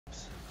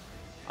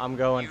I'm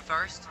going. You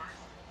first?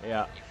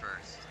 Yeah. You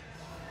first.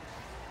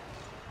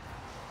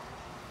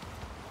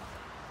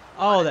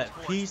 Oh, that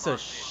piece of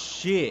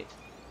shit.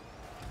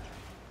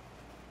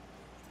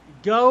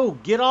 Go!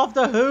 Get off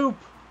the hoop!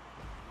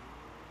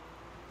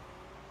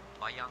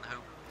 My young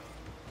hoop.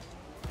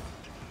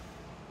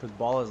 Because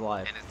ball is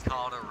life. And it's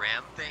called a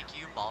rim. Thank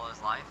you. Ball is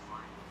life.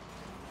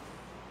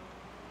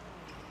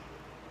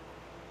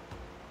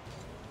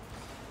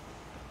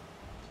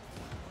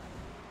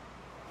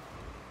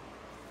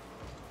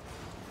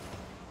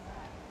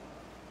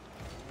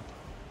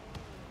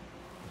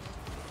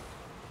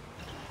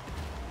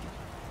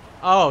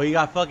 Oh, he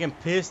got fucking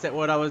pissed at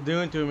what I was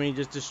doing to him and he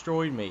just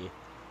destroyed me.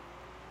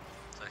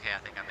 It's okay. I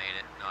think I made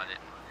it. No, I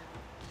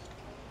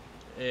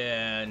didn't.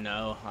 Yeah,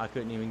 no. I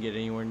couldn't even get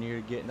anywhere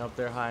near getting up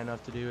there high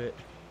enough to do it.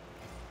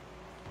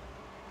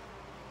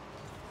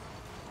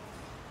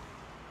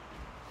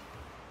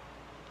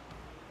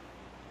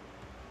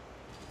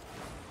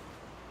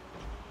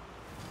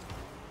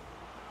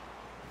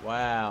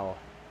 Wow.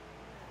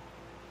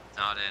 It's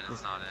not in.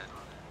 It's not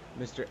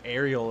in. Mr.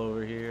 Ariel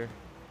over here.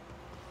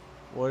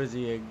 What is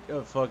he,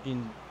 a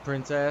fucking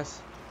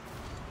princess?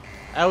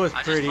 That was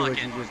pretty what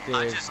you just did.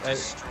 I just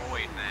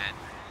destroyed, man.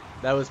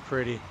 That was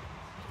pretty.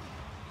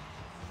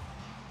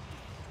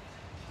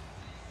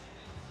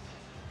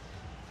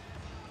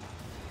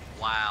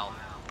 Wow.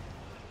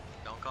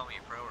 Don't call me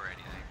a pro or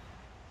anything.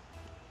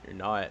 You're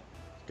not.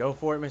 Go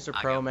for it, Mr.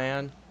 Pro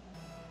Man.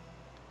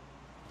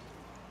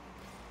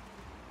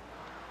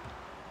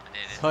 I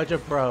did it. Such a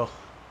pro.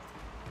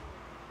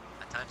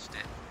 I touched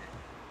it.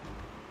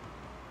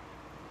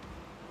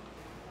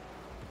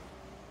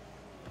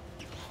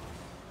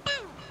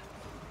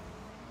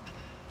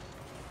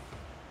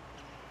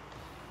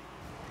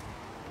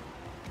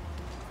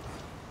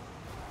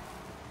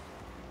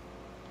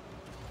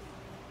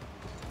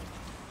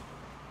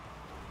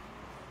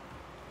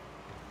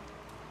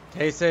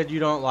 Tay said you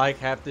don't like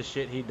half the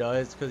shit he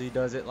does because he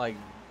does it like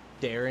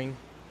daring.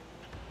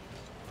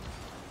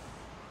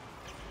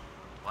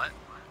 What?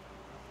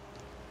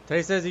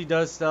 Tay says he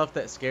does stuff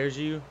that scares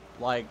you,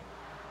 like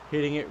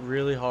hitting it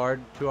really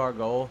hard to our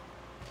goal.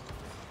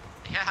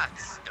 Yeah,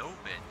 it's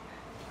stupid.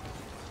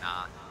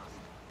 Nah.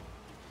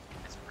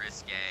 It's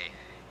risque.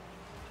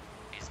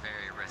 He's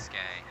very risque.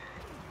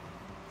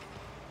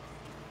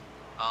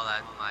 Oh,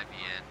 that might be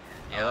in.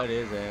 Yep. Oh, that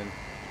is in.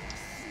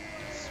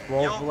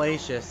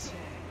 Swolfallacious.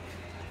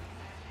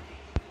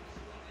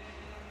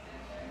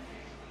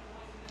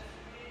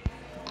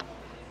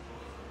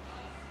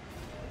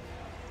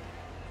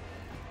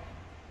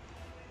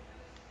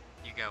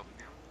 You go.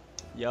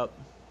 Yep.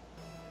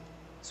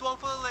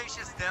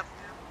 Swolfallacious dip.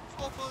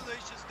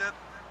 Swolfallacious dip.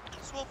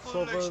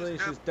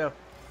 Swolfallacious dip.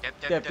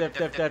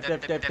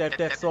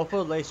 Dip.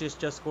 Swolfallacious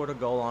just scored a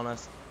goal on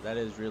us. That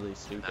is really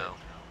stupid. No.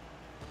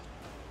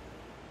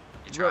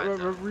 You tried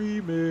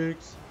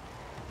Remix.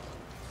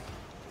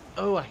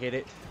 Oh, I hit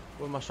it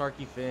with my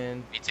Sharky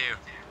fin. Me too.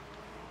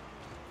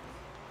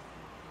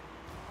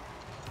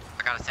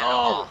 I gotta send a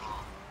ball.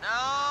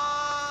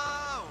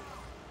 No!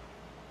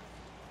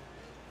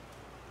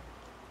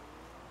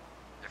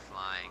 They're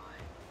flying.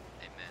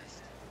 They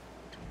missed.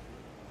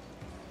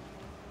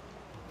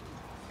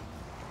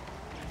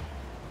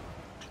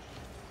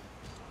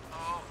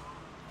 Oh.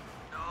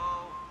 No.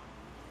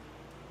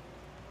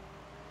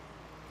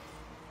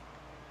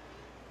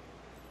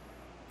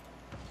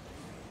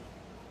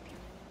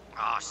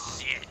 Oh,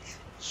 shit.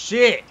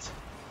 Shit!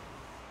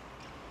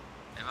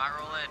 Am I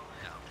rolling?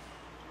 No.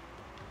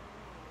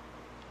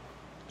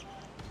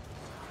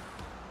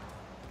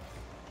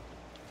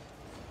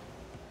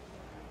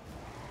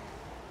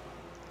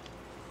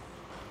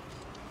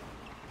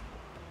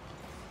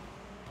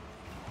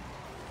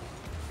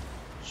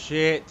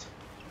 Shit.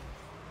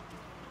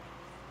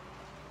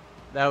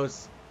 That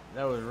was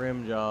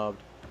rim job.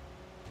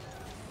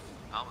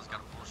 I almost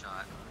got a full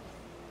shot.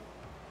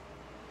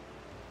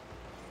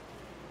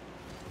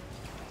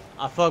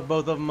 I fucked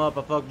both of them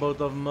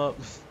up.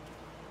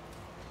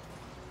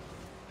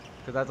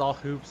 Cause that's all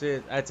hoops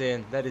is. That's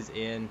in. That is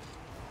in.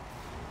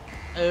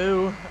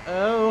 Oh,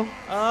 oh,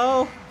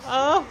 oh,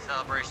 oh.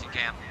 Celebration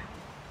camp.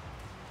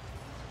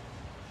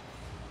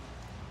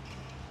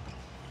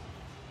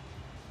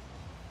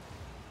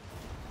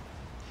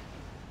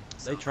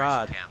 They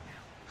tried. Camp.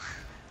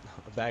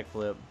 A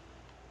backflip.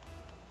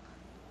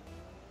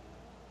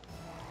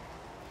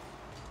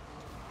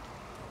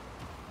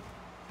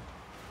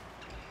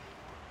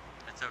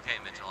 It's okay,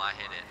 Mitchell. I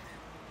hit it.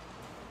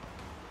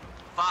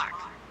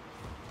 Fuck.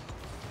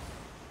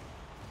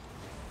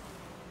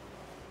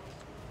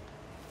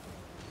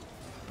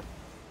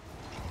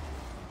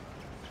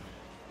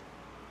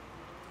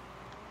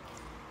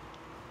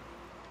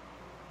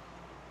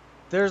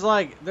 There's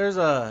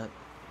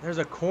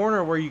a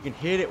corner where you can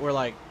hit it where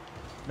like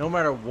no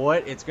matter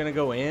what it's gonna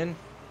go in.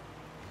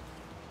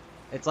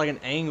 It's like an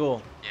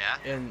angle.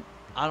 Yeah. And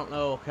I don't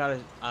know how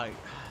to I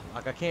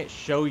can't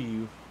show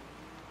you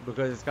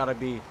because it's gotta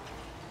be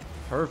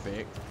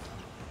perfect.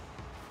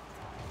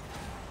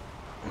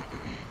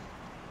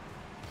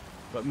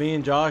 But me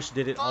and Josh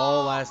did it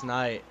all last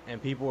night,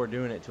 and people were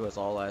doing it to us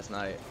all last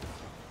night.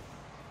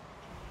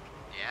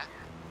 Yeah?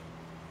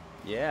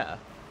 Yeah.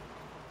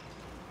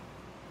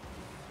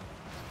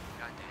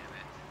 God damn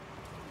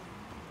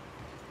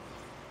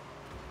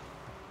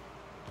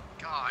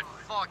it. God,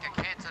 fuck, I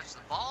can't touch the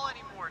ball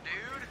anymore,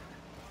 dude.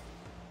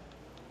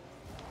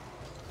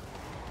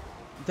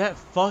 That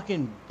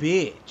fucking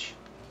bitch.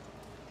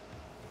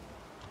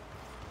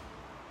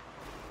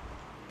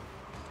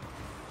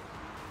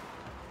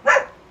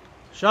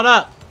 Shut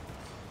up.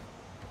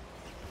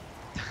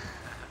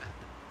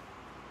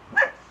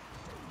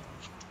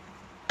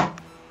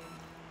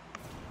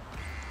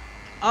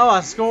 Oh,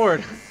 I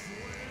scored.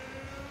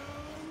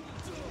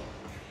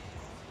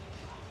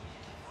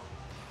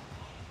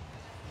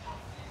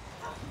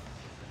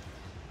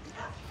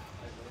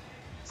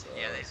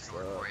 Yeah, they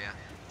scored for you.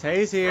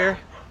 Tay's here.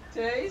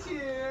 Tay's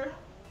here.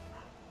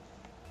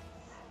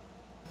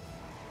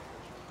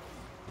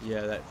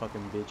 Yeah, that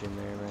fucking bitch in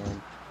there,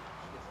 man.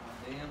 Gets my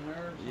damn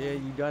nerves. Yeah,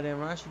 you goddamn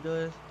right she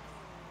does.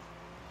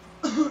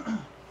 Putting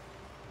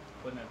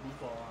that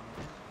hoopball on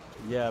me.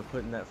 Yeah,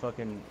 putting that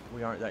fucking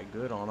we aren't that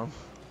good on them.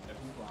 That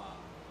hoopball.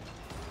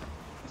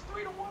 It's 3-1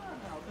 right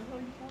now. What the hell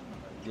are you talking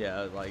about?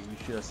 Yeah, like you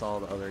should have saw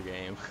the other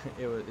game.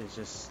 It's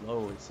just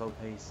slow. It's slow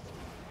paced.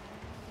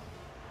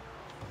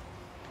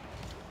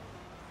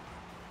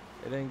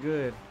 It ain't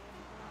good.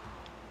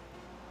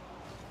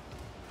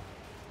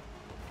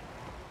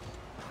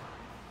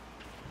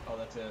 Oh,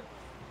 that's it.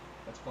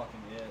 That's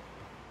fucking it.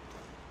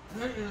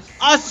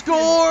 I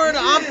scored!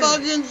 I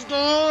fucking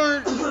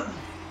scored!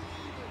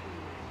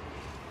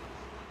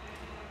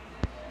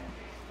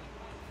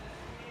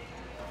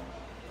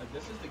 Like,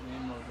 this is the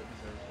game mode that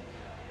deserves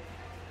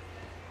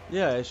it.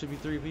 Yeah, it should be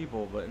 3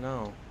 people, but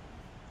no.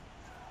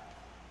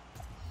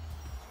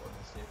 Scored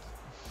by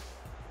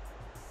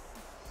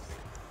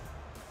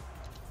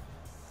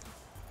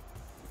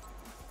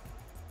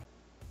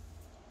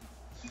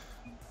 6.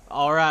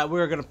 Alright,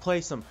 we're gonna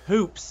play some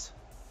hoops.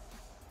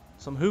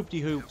 Some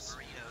hoopty hoops. Burritos.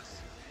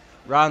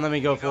 Ryan, let me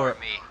go You for or it.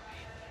 Me.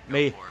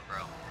 Me. Go for it, bro.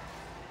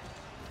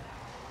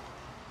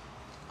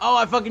 Oh,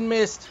 I fucking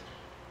missed.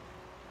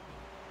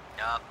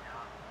 Yup.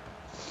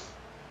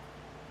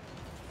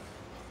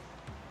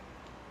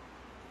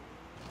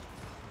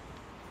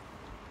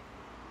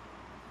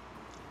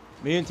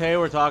 Me and Tay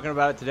were talking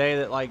about it today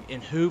that like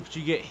in hoops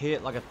you get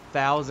hit like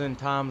 1,000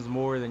 times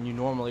more than you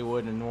normally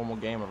would in a normal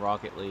game of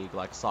Rocket League,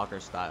 like soccer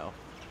style.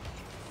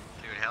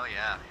 Dude, hell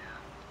yeah.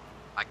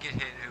 I get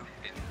hit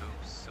in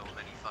hoops so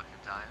many fucking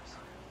times.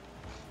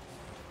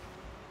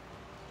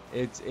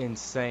 It's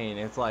insane.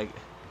 It's like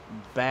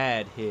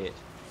bad hit.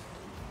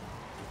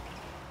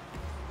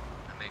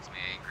 That makes me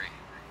angry.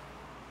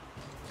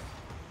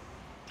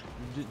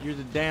 You're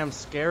the damn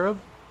scarab?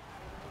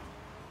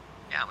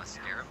 Yeah, I'm a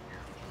scarab.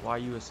 Why are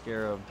you a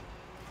scarab?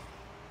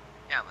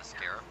 Yeah, I'm a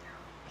scarab.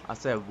 I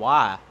said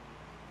why?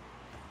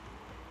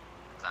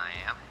 'Cause I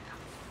am.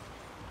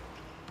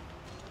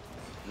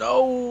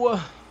 No!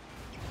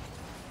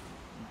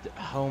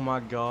 Oh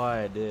my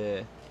god.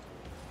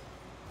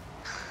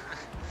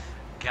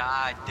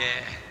 God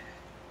damn.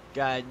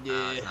 God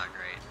It's not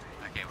great.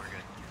 Okay, we're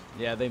good.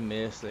 Yeah, they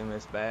missed. They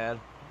missed bad.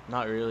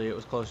 Not really. It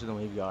was closer than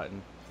we've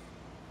gotten.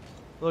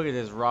 Look at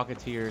this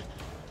Rocketeer.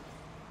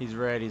 He's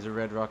red. He's a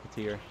red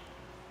Rocketeer.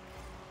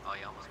 Oh,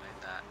 you almost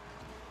made that.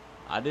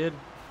 I did.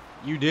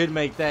 You did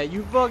make that.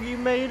 You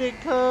fucking made it,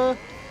 cuh.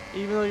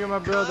 Even though you're my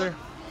brother.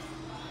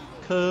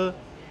 Cuh.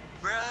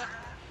 Bruh.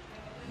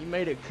 You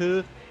made it,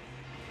 cuh.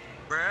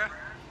 Bruh.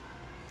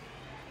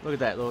 Look at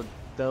that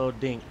little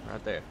dink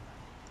right there.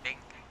 Dink.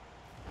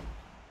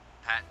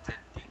 Hat to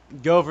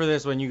dink. Go for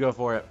this one. You go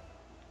for it.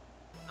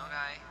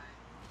 Okay.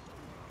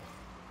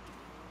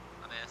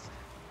 I missed.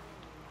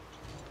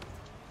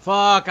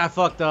 Fuck, I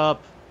fucked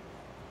up.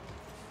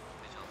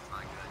 Mitchell's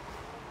not good.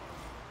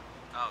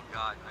 Oh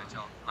god,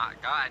 Mitchell.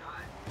 Not God.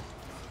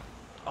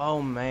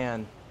 Oh,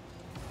 man.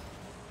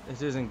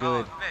 This isn't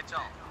good. Oh,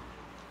 Mitchell.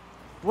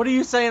 What are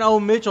you saying, oh,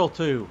 Mitchell,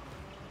 to?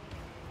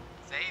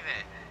 Save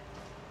it.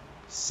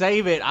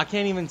 Save it. I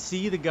can't even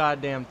see the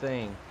goddamn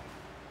thing.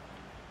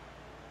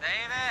 Save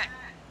it.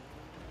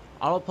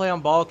 I don't play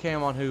on ball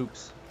cam on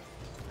hoops.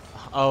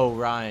 Oh,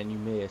 Ryan, you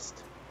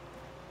missed.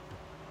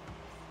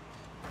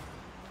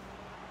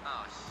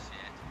 Oh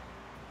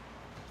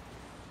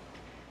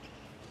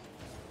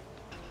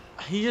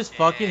shit. He just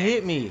fucking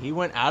hit me. He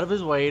went out of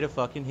his way to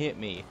fucking hit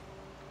me.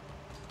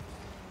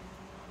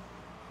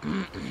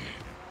 Oh,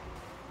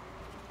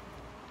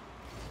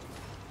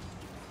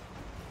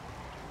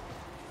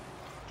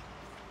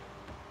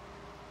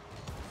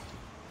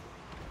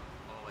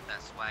 with that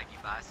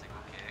swaggy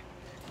bicycle kick.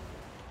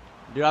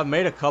 Dude, I've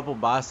made a couple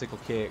bicycle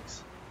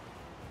kicks.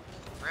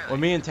 Really? When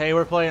me and Tay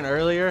were playing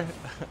earlier,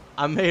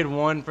 I made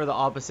one for the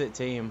opposite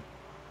team.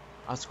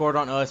 I scored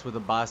on us with a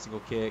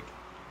bicycle kick.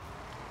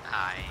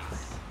 Nice.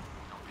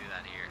 Don't do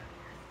that here.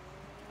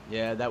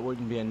 Yeah, that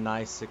wouldn't be a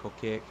nice sickle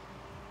kick.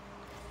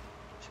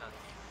 Shut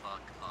the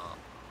fuck up.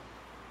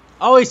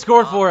 Oh, he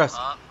scored for us.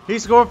 Up. He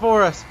scored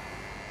for us.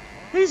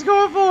 He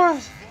scored for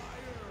us.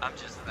 I'm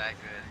just that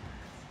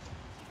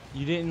good.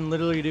 You didn't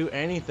literally do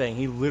anything.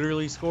 He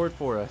literally scored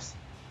for us.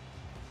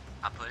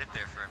 I put it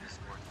there for him to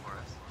score for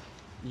us.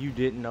 You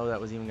didn't know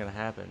that was even gonna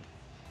happen.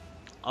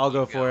 I'll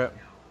go You for it.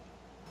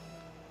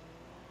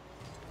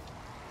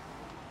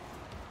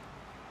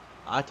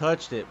 I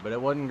touched it, but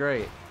it wasn't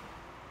great.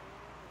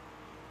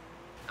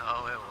 No,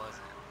 it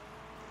wasn't.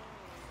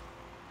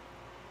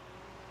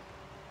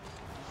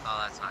 Oh,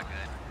 that's not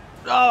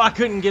good. Oh, I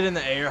couldn't get in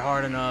the air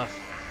hard enough.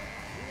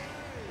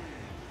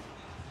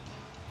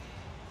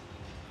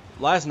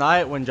 Last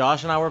night when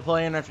Josh and I were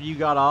playing after you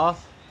got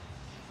off,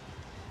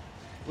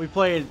 we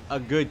played a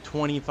good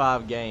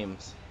 25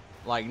 games.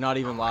 Like, not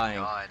even lying.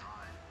 God.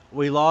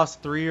 We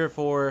lost 3 or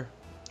 4,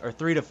 or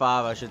 3 to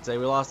 5, I should say.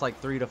 We lost like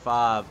 3 to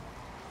 5.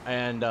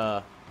 And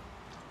I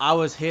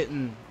was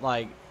hitting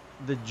like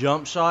the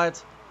jump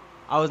shots.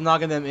 I was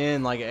knocking them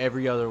in like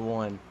every other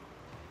one.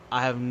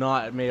 I have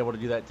not been able to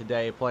do that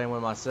today playing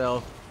with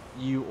myself,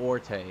 you, or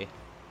Tay.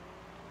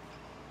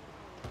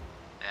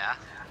 Yeah.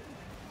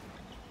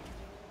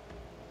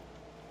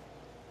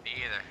 Me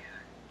either.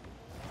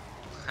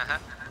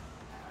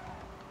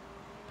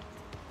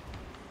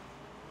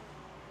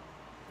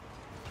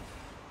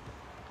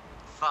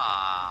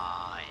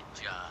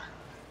 Fudge.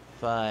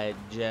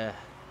 Fudge.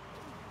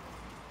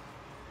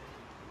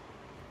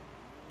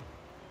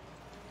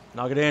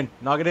 Knock it in.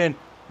 Knock it in.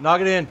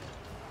 Knock it in.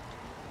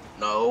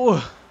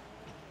 No.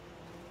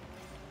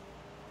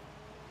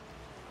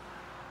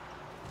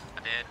 I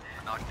did.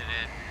 I knocked it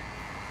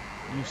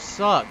in. You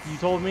suck. You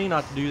told me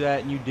not to do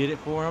that, and you did it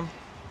for him.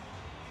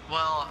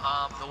 Well,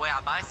 the way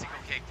I bicycle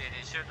kicked it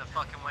shouldn't have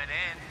fucking went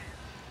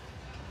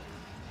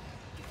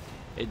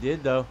in. It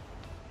did, though.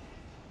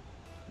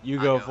 You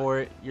I go know. for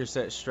it. You're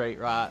set straight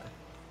right.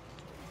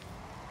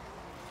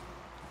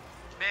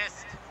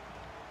 Missed.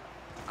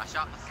 I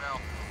shot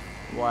myself.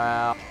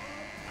 Wow.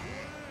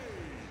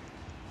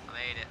 I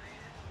made it.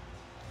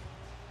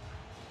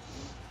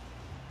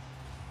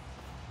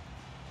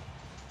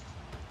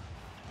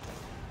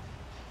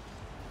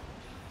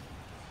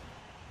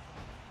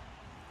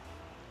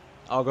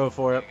 I'll go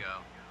for There it. you go.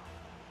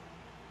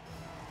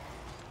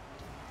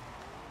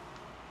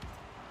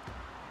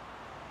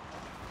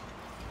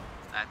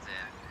 That's it.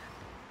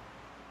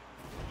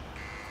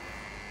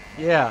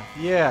 Yeah,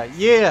 yeah,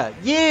 yeah,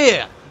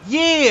 yeah,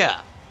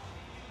 yeah!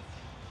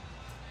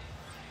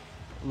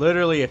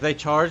 Literally, if they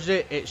charged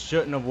it, it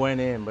shouldn't have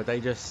went in, but they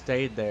just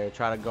stayed there,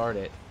 try to guard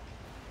it.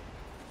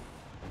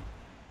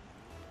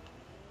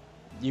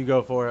 You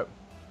go for it.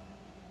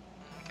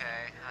 Okay,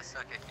 I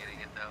suck at getting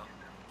it though.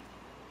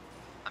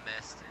 I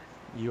missed.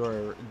 You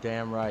are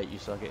damn right you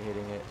suck at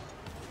hitting it.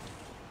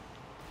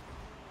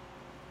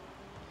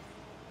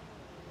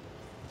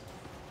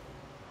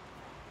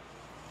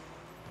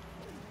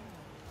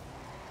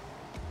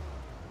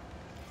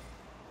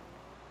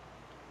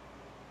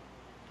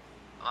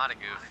 I might have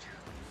goofed.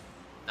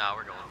 No,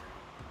 we're going.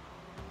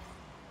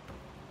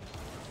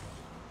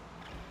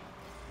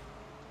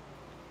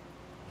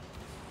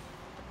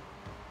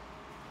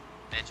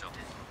 Mitchell.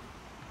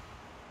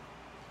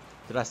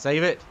 Did I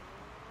save it?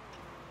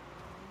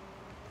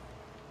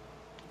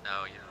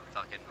 No, you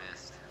fucking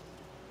missed.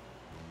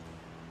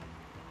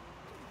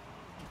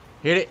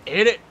 Hit it,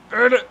 hit it,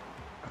 hit it!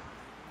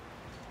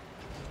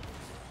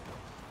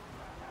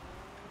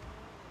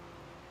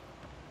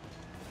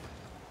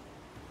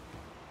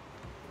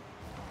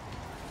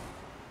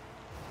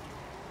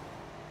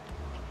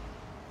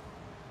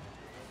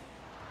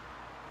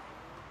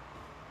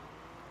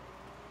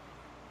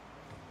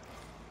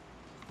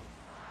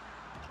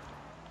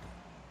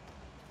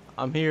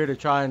 I'm here to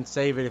try and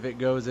save it if it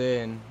goes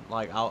in.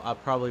 Like, I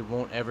probably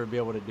won't ever be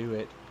able to do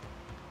it.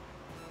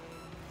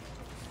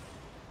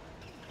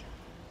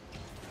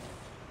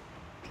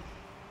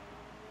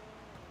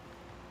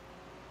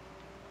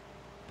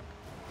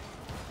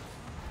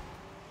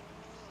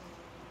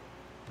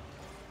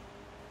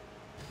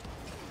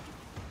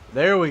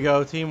 There we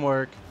go,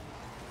 teamwork.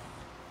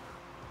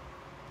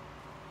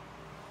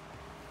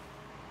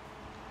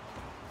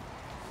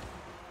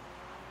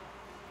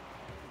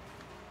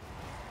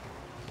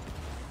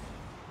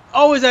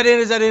 Oh, is that in?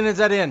 Is that in? Is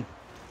that in?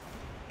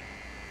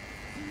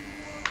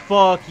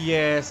 Fuck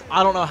yes.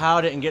 I don't know how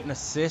I didn't get an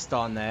assist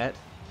on that.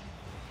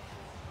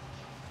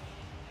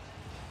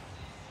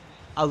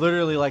 I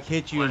literally like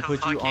hit you and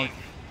put you on.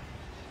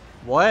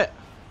 What?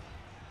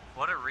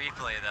 What a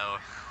replay though.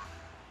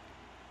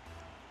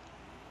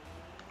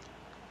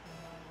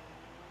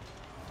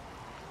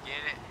 Get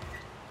it.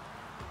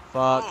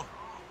 Fuck. Oh.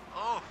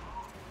 Oh.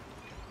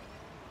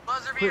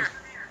 Buzzer Quit beer.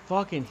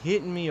 fucking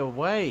hitting me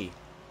away.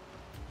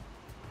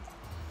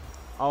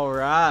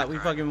 Alright, we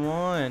fucking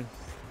won.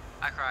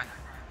 I cry.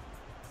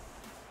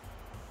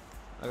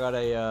 I got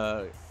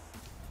a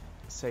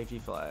safety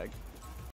flag.